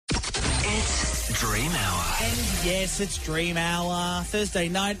Dream Hour. And yes, it's Dream Hour. Thursday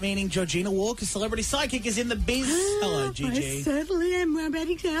night, meaning Georgina Walker, celebrity psychic, is in the biz. Hello, Gigi. I certainly am. We're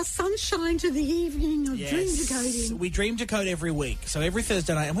adding to our sunshine to the evening of dream decoding. We dream decode every week. So every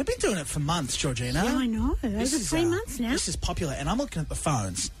Thursday night, and we've been doing it for months, Georgina. Yeah, I know. Over 3 months now. This is popular, and I'm looking at the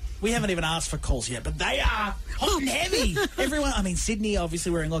phones. We haven't even asked for calls yet, but they are hot and heavy. Everyone, I mean, Sydney,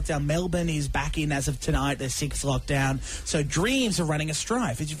 obviously, we're in lockdown. Melbourne is back in as of tonight. Their 6th lockdown. So dreams are running a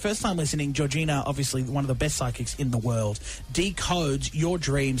strife. If it's your first time listening, Georgina, obviously one of the best psychics in the world, decodes your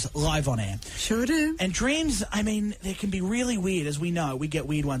dreams live on air. Sure do. And dreams, I mean, they can be really weird. As we know, we get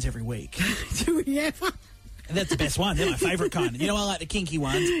weird ones every week. Do we ever? And that's the best one. They're my favourite kind. You know, I like the kinky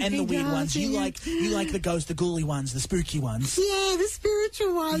ones and the weird ones. You like the ghost, the ghouly ones, the spooky ones. Yeah, the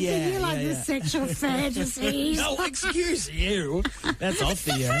spiritual ones. Yeah, and you like the yeah. sexual fantasies. No, excuse you. That's off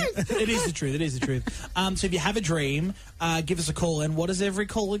the air. It is the truth. It is the truth. So if you have a dream, give us a call. And what does every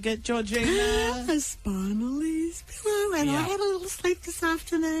caller get, Georgina? A Spinalese pillow. And Yeah. I had a little sleep this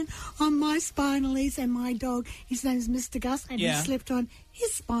afternoon on my Spinalese, and my dog, his name's Mr. Gus, and Yeah. he slept on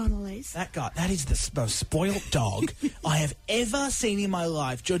his Spinalese. That guy, that is the most spoilt dog I have ever seen in my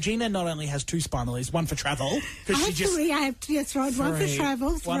life. Georgina not only has 2 Spinalese, one for travel, I because she have just... 3. I have, that's right, one for 3,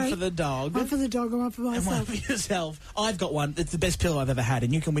 travel. one 3. for the dog. One for the dog and one for And one myself. for yourself. I've got one. It's the best pillow I've ever had,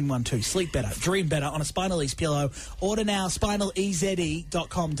 and you can win one too. Sleep better, dream better on a Spinalese pillow. Order now,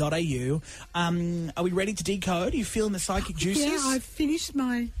 spinaleze.com.au. Are we ready to decode? Are you feeling the psychic juices? Yeah, I've finished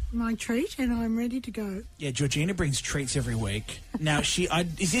my treat and I'm ready to go. Yeah, Georgina brings treats every week. Now,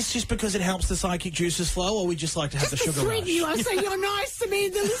 is this just because it helps the psychic juices flow, or we just like to have the sugar rush? You, I say you're nice to me,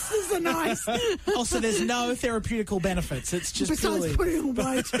 the listeners are nice. Also, there's no therapeutical benefits. It's just Besides purely... putting on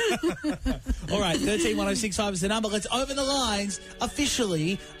weight. All right, 131065 is the number. Let's open the lines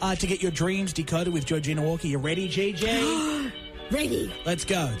officially to get your dreams decoded with Georgina Walker. You ready, GG? Ready. Let's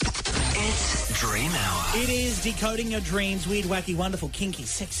go. It's Dream Hour. It is decoding your dreams. Weird, wacky, wonderful, kinky,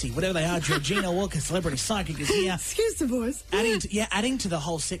 sexy, whatever they are. Georgina Walker, celebrity psychic, is here. Excuse the voice. Adding to the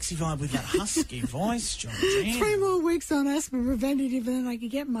whole sexy vibe with that husky voice, Georgina. 3 more weeks on asthma preventative and then I can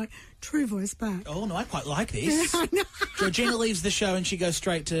get my true voice back. Oh, no, I quite like this. I know. Georgina leaves the show and she goes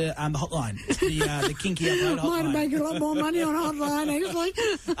straight to the hotline, the kinky upload Might hotline. make a lot more money on a hotline, actually.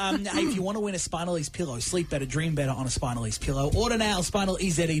 Hey, if you want to win a Spinalese pillow, sleep better, dream better on a Spinalese pillow, order now,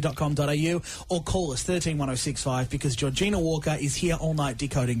 spinaleze.com.au, or call us 131065 because Georgina Walker is here all night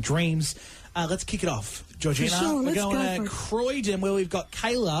decoding dreams. Let's kick it off. Georgina, Sure, we're let's going go to for it. Croydon where we've got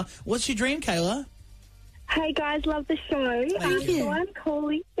Kayla. What's your dream, Kayla? Hey guys, love the show. Thank you. So I'm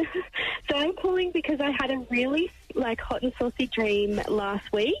calling. Because I had a really hot and saucy dream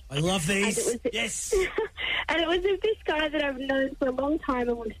last week. I love these. And it was- Yes. And it was of this guy that I've known for a long time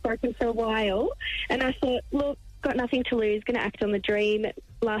and we've spoken for a while. And I thought, look, got nothing to lose, going to act on the dream.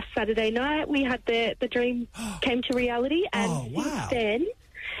 Last Saturday night, we had the dream came to reality. And Oh, wow. since then,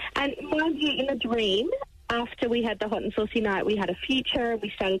 and mind you, in the dream, after we had the hot and saucy night, we had a future, we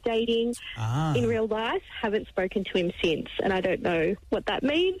started dating. In real life, haven't spoken to him since, and I don't know what that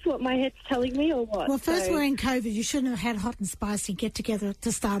means, what my head's telling me, or what. Well, first So- we're in COVID. You shouldn't have had hot and spicy get-together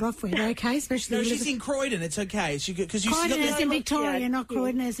to start off with, okay? Especially No, she's in Croydon. It's okay. Because you Croydon got is in the... Victoria, not Yeah.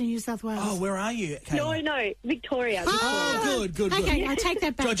 Croydon is in New South Wales. Oh, where are you, Kayla? No, Victoria. Oh, good. Okay, I take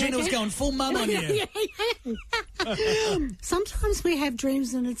that back. Georgina was okay? going full mum on you. Sometimes we have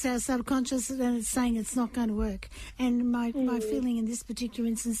dreams and it's our subconscious and it's saying it's not going to work. And my feeling in this particular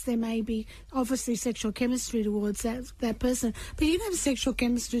instance, there may be obviously sexual chemistry towards that person, but you can have sexual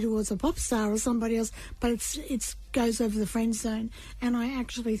chemistry towards a pop star or somebody else, but it's goes over the friend zone. And I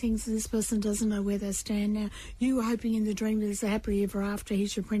actually think that this person doesn't know where they stand now. You were hoping in the dream that it's a happily ever after,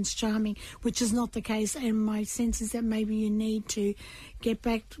 he's your Prince Charming, which is not the case. And my sense is that maybe you need to get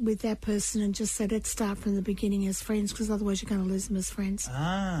back with that person and just say, let's start from the beginning as friends, because otherwise you're going to lose them as friends.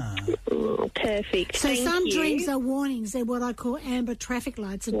 Ah. Perfect. So Thank some you. dreams are warnings. They're what I call amber traffic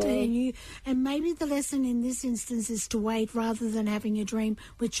lights. And maybe the lesson in this instance is to wait rather than having a dream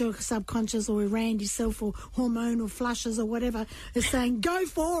which your subconscious or around yourself or hormonal flushes or whatever is saying, go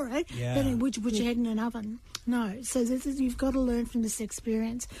for it, Yeah. then would your head in an oven. No. So you've got to learn from this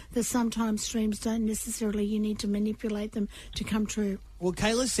experience that sometimes dreams don't necessarily, you need to manipulate them to come true. Well,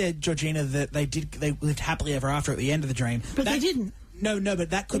 Kayla said, Georgina, that they lived happily ever after at the end of the dream. But they didn't. No, but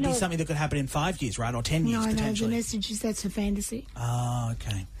that could be something that could happen in 5 years, right? Or 10 years, No, the potentially. message is that's a fantasy. Oh,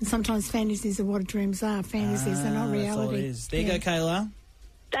 okay. And sometimes fantasies are what dreams are. Fantasies, they're not That's reality. all it is. There you Yeah. go, Kayla.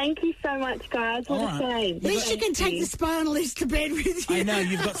 Thank you so much, guys. What All a right. shame. At least you can take the spinalist to bed with you. I know,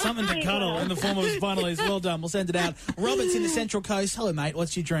 you've got something to cuddle in the form of a Spinalese. Well done. We'll send it out. Robert's in the Central Coast. Hello, mate.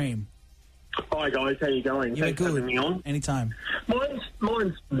 What's your dream? Hi guys, how you going? You're Thanks for good. having me on. Anytime.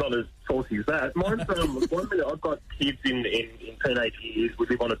 mine's not as saucy as that. Mine's one minute I've got kids in teenage years. We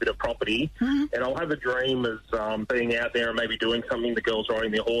live on a bit of property, and I'll have a dream of being out there and maybe doing something. The girls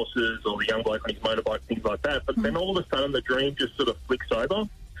riding their horses, or the young bloke on his motorbike, things like that. But then all of a sudden, the dream just sort of flicks over,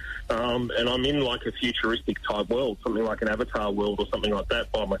 and I'm in like a futuristic type world, something like an Avatar world or something like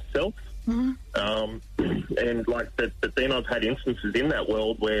that by myself. And like that, but then I've had instances in that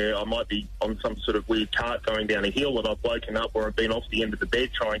world where I might be on some sort of weird cart going down a hill and I've woken up or I've been off the end of the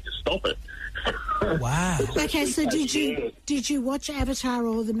bed trying to stop it. Wow. Okay, so did you watch Avatar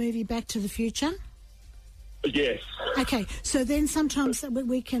or the movie Back to the Future? Yes. Okay, so then sometimes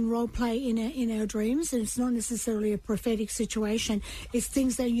we can role play in our dreams, and it's not necessarily a prophetic situation. It's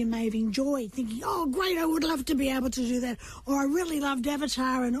things that you may have enjoyed, thinking, "Oh, great! I would love to be able to do that," or "I really loved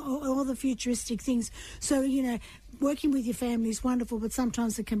Avatar," and all the futuristic things. So working with your family is wonderful, but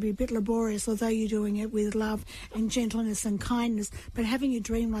sometimes it can be a bit laborious, although you're doing it with love and gentleness and kindness. But having a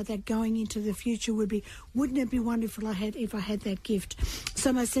dream like that going into the future wouldn't it be wonderful if I had that gift?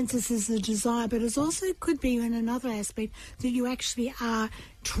 So my sense is a desire, but it also could be in another aspect that you actually are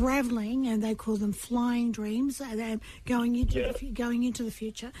travelling, and they call them flying dreams, going into the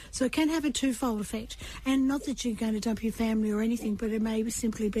future. So it can have a twofold effect, and not that you're going to dump your family or anything, but it may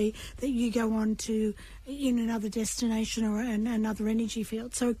simply be that you go on to in another destination or another energy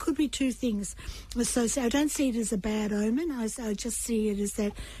field. So it could be two things. So I don't see it as a bad omen. I just see it as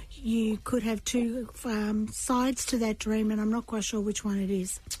that you could have two sides to that dream, and I'm not quite sure which one it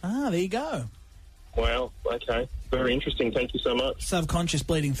is. There you go. Wow, okay. Very interesting. Thank you so much. Subconscious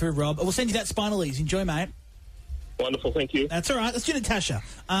bleeding through, Rob. We'll send you that spinal ease. Enjoy, mate. Wonderful, thank you. That's all right. Let's do Natasha.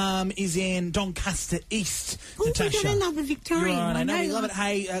 Is in Doncaster East. Oh, Natasha. we got another Victorian. You're right. I know you love it.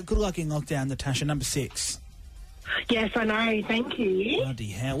 Hey, good luck in lockdown, Natasha. Number 6. Yes, I know. Thank you.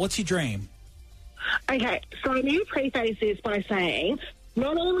 Bloody hell. What's your dream? Okay, so I need to preface this by saying,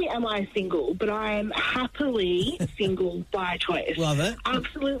 not only am I single, but I am happily single by choice. Love it.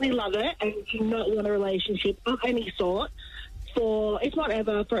 Absolutely love it, and do not want a relationship of any sort for, if not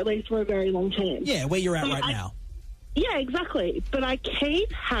ever, for at least for a very long term. Yeah, where you're at right now. Yeah, exactly. But I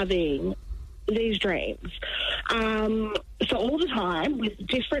keep having these dreams. So all the time with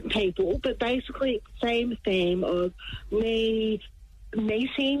different people, but basically same theme of me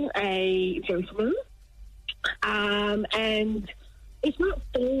meeting a gentleman, and it's not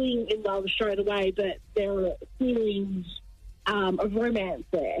falling in love straight away, but there are feelings of romance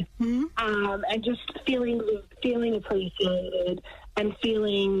there, and just feeling appreciated and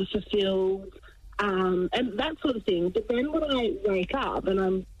feeling fulfilled, and that sort of thing. But then when I wake up and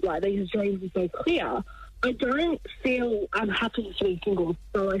I'm like, these dreams are so clear, I don't feel I'm happy to be single.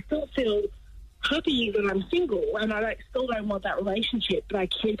 So I still feel happy that I'm single, and I still don't want that relationship, but I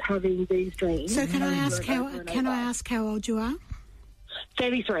keep having these dreams. So can I ask how old you are?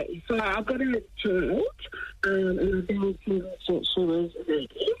 33. So I've got a child, and I've been single since she was a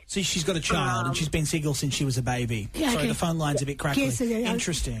baby. So she's got a child, and she's been single since she was a baby. Yeah, Sorry, okay. the phone line's a bit crackly. Yes,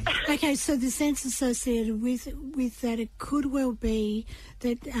 Interesting. Okay, so the sense associated with that, it could well be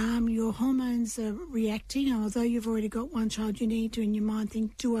that your hormones are reacting. Although you've already got one child, you need to, in your mind,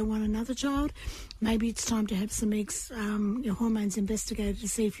 think, do I want another child? Maybe it's time to have some eggs, your hormones investigated to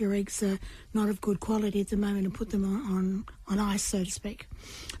see if your eggs are not of good quality at the moment, and put them on ice, so to speak.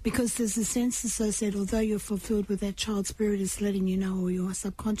 Because there's a sense associated, although you're fulfilled with that child, spirit is letting you know, or your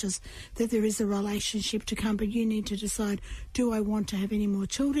subconscious, that there is a relationship to come, but you need to decide, do I want to have any more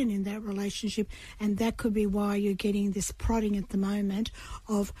children in that relationship? And that could be why you're getting this prodding at the moment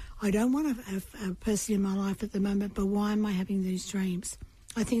of, I don't want to have a person in my life at the moment, but why am I having these dreams?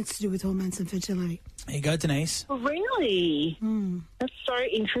 I think it's to do with hormones and fertility. There you go, Denise. Really? That's so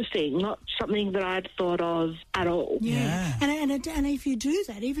interesting. Not something that I'd thought of at all. Yeah. And if you do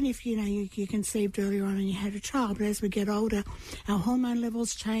that, even if, you conceived earlier on and you had a child, but as we get older, our hormone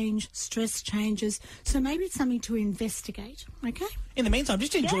levels change, stress changes. So maybe it's something to investigate, okay? In the meantime,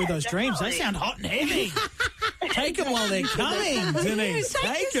 just enjoy those dreams. They definitely. sound hot and heavy. Take them while they're coming, Denise.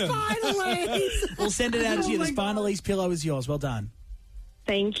 Take them. We'll send it out to you. The Spinal Ease pillow is yours. Well done.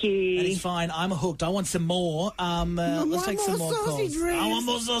 Thank you. That is fine. I'm hooked. I want some more. Let's take some more calls. I want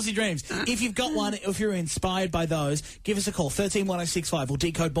more saucy dreams. If you've got one, if you're inspired by those, give us a call. 131065. We'll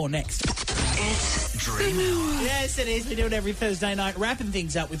decode more next. It's Dream Hour. Yes, it is. We do it every Thursday night, wrapping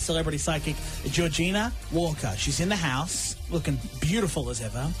things up with celebrity psychic Georgina Walker. She's in the house, looking beautiful as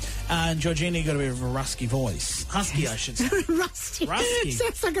ever. And Georgina, you've got a bit of a rusky voice. Husky, I should say. Rusty. Rusty.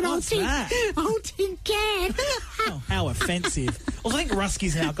 Sounds like an old What's tin that? can. Oh, how offensive. Also, I think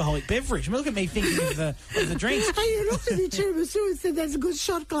Ruski's an alcoholic beverage. I mean, look at me thinking of the drinks. Hey, you looked at the tiramisu and said that's a good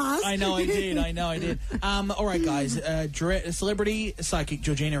shot glass. I know I did. All right, guys. Celebrity psychic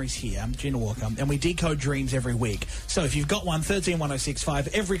Georgina is here, Gina Walker, and we decode dreams every week. So if you've got one, 131065,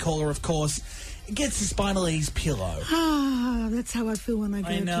 every caller, of course, gets a Spinal Ease pillow. Ah, that's how I feel when I go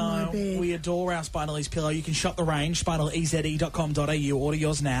to my bed. We adore our Spinal Ease pillow. You can shop the range, spinaleze.com.au. Order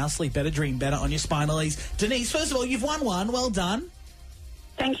yours now. Sleep better, dream better on your Spinal Ease. Denise, first of all, you've won one. Well done.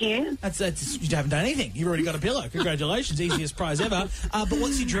 Thank you. That's you haven't done anything. You've already got a pillow. Congratulations. Easiest prize ever. But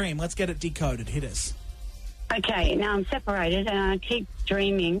what's your dream? Let's get it decoded. Hit us. Okay, now I'm separated and I keep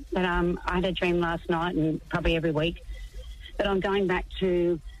dreaming that I had a dream last night and probably every week that I'm going back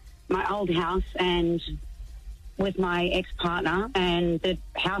to my old house and with my ex-partner, and the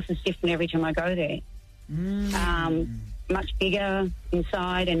house is different every time I go there. Much bigger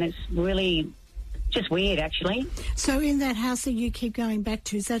inside, and it's really just weird, actually. So in that house that you keep going back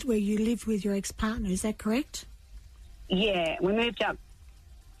to, is that where you lived with your ex-partner? Is that correct? Yeah, we moved up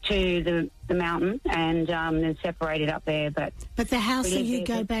to the mountain and then separated up there. But the house that you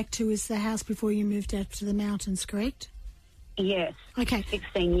go back to is the house before you moved out to the mountains, correct? Yes. Okay.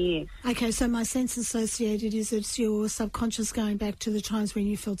 16 years. Okay, so my sense associated is it's your subconscious going back to the times when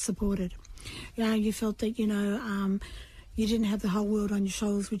you felt supported. You felt that, you didn't have the whole world on your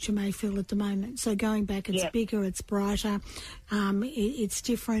shoulders, which you may feel at the moment. So going back, it's bigger, it's brighter, it's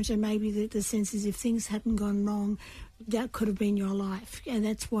different, and maybe the sense is if things hadn't gone wrong, that could have been your life. And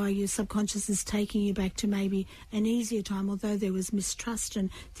that's why your subconscious is taking you back to maybe an easier time, although there was mistrust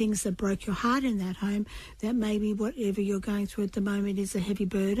and things that broke your heart in that home, that maybe whatever you're going through at the moment is a heavy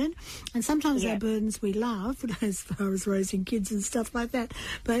burden. And sometimes our burdens we love, as far as raising kids and stuff like that,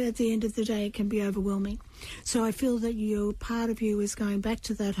 but at the end of the day it can be overwhelming. So I feel that part of you is going back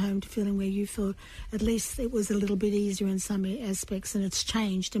to that home to feeling where you felt at least it was a little bit easier in some aspects, and it's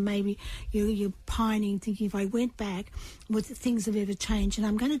changed, and maybe you're pining, thinking if I went back, would things have ever changed? And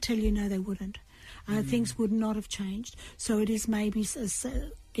I'm going to tell you, no, they wouldn't. Things would not have changed. So it is maybe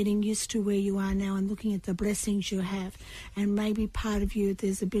getting used to where you are now and looking at the blessings you have. And maybe part of you,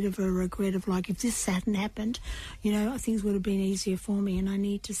 there's a bit of a regret of like, if this hadn't happened, things would have been easier for me. And I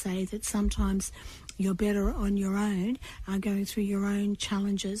need to say that sometimes you're better on your own, going through your own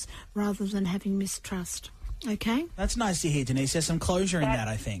challenges rather than having mistrust. Okay? That's nice to hear, Denise. There's some closure in that,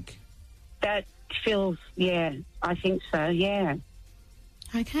 I think. That feels, I think so, yeah.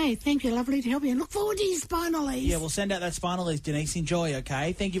 Okay, thank you. Lovely to help you. And look forward to your Spinal Ease. Yeah, we'll send out that Spinal Ease, Denise. Enjoy,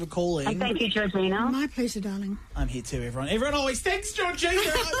 okay? Thank you for calling. And thank you, Georgina. My pleasure, darling. I'm here too, everyone. Everyone always thanks, Georgina.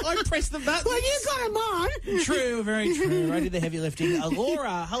 I press the button. Well, you got them on. True, very true. I did the heavy lifting.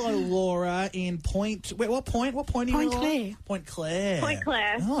 Laura, hello, Laura, in Point... Wait, what point? What point are you in, Laura? Point Claire. Point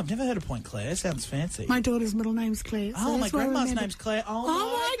Claire. Oh, I've never heard of Point Claire. Sounds fancy. My daughter's middle name's Claire. So my grandma's name's Claire. Oh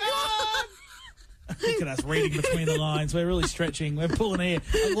my God! Look at us reading between the lines. We're really stretching. We're pulling here.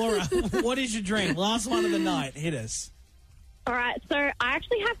 Laura, what is your dream? Last one of the night. Hit us. All right, so I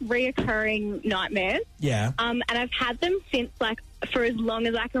actually have reoccurring nightmares. Yeah. And I've had them since, for as long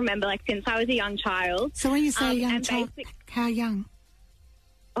as I can remember, since I was a young child. So when you say young child, how young?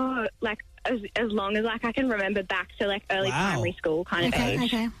 Oh, as long as, I can remember back to, early primary school kind of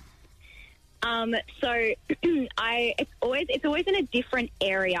age. Okay. So it's always in a different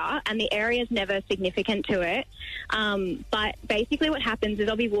area, and the area is never significant to it. But basically what happens is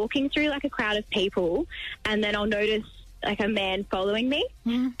I'll be walking through a crowd of people, and then I'll notice a man following me.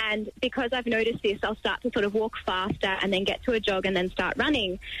 Mm. And because I've noticed this, I'll start to sort of walk faster and then get to a jog and then start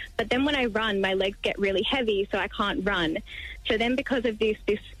running. But then when I run, my legs get really heavy, so I can't run. So then because of this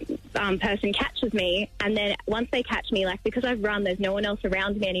person catches me, and then once they catch me, because I've run, there's no one else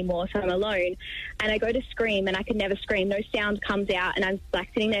around me anymore, so I'm alone. And I go to scream, and I could never scream. No sound comes out, and I'm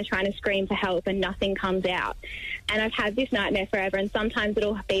sitting there trying to scream for help, and nothing comes out. And I've had this nightmare forever, and sometimes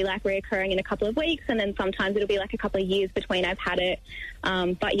it'll be reoccurring in a couple of weeks, and then sometimes it'll be a couple of years between I've had it.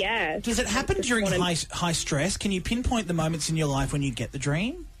 But yeah. Does it happen during high stress? Can you pinpoint the moments in your life when you get the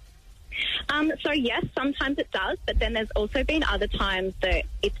dream? So yes, sometimes it does, but then there's also been other times that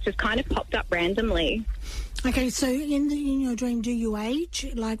it's just kind of popped up randomly. Okay, so in your dream, do you age?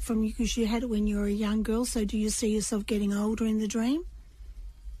 Because you had it when you were a young girl, so do you see yourself getting older in the dream?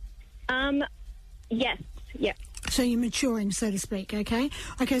 Yes, yeah. So you're maturing, so to speak, okay?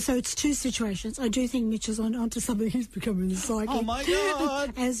 Okay, so it's two situations. I do think Mitch is onto something. He's becoming psychic. Oh, my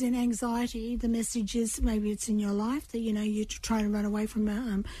God. As in anxiety, the message is maybe it's in your life that, you're trying to run away from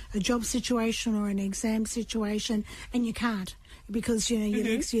a job situation or an exam situation, and you can't. because, you know,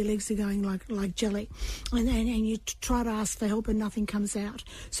 your legs are going like jelly. And you try to ask for help and nothing comes out.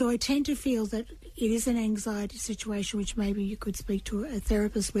 So I tend to feel that it is an anxiety situation which maybe you could speak to a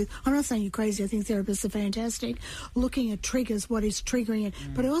therapist with. I'm not saying you're crazy. I think therapists are fantastic. Looking at triggers, what is triggering it.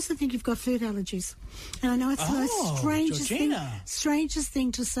 But I also think you've got food allergies. And I know it's the most strangest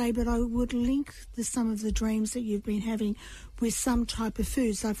thing to say, but I would link some of the dreams that you've been having with some type of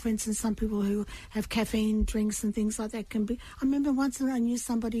foods. Like, for instance, some people who have caffeine drinks and things like that can be... I remember once I knew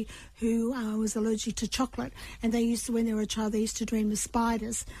somebody who was allergic to chocolate, and they used to, when they were a child, they used to dream of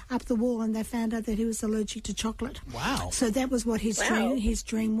spiders up the wall, and they found out that he was allergic to chocolate. Wow. So that was what his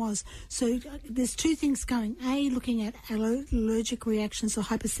dream was. So there's two things going. A, looking at allergic reactions or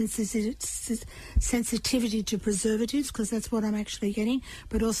hypersensitivity to preservatives, because that's what I'm actually getting,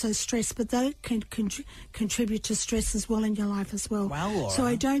 but also stress. But that can contribute to stress as well in your life as well. Wow, Laura. So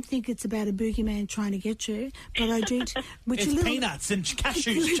I don't think it's about a boogeyman trying to get you, but I do... It's peanuts and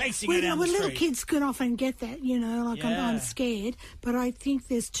cashews chasing you down the street. Little kids can often get that, you know, like I'm scared, but I think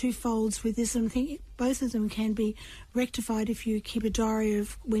there's two folds with this, and I think both of them can be rectified if you keep a diary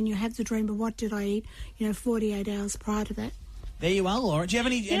of when you have the dream of what did I eat, 48 hours prior to that. There you are, Laura. Do you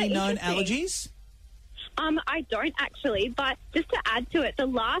have any known allergies? I don't actually, but just to add to it, the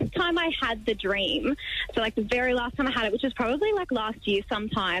last time I had the dream, so like the very last time I had it, which was probably like last year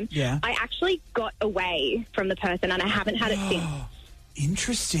sometime, I actually got away from the person and I haven't had it since.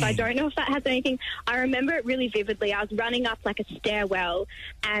 Interesting. So I don't know if that has anything. I remember it really vividly. I was running up like a stairwell,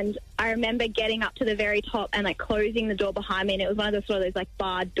 and I remember getting up to the very top and like closing the door behind me, and it was one of those like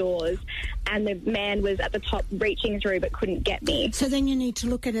barred doors, and the man was at the top reaching through but couldn't get me. So then you need to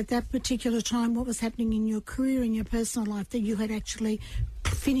look at that particular time what was happening in your career, in your personal life, that you had actually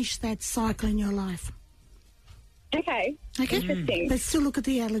finished that cycle in your life. Okay. Interesting. But still look at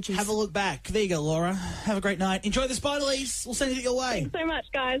the allergies. Have a look back. There you go, Laura. Have a great night. Enjoy the Spiderlies. We'll send it your way. Thanks so much,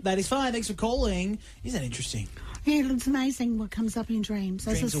 guys. That is fine. Thanks for calling. Isn't that interesting? Yeah, it's amazing what comes up in dreams.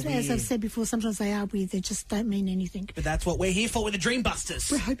 Dreams As I've said before, sometimes they are weird. They just don't mean anything. But that's what we're here for with the Dream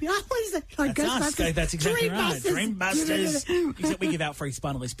Busters. What is that? Like that's us. Ghostbusters? That's exactly Dream right. Busters. Dream Busters. Except we give out free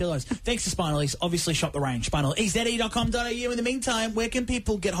Spinalist pillows. Thanks to Spinalist. Obviously, shop the range. Spinal.eze.com.au. In the meantime, where can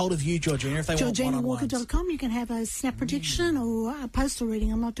people get hold of you, Georgina, if they want one-on-ones? GeorginaWalker.com. You can have a snap prediction or a postal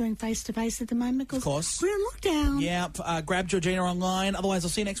reading. I'm not doing face-to-face at the moment because we're in lockdown. Yeah, grab Georgina online. Otherwise,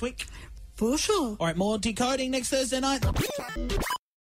 I'll see you next week. For sure. All right, more decoding next Thursday night.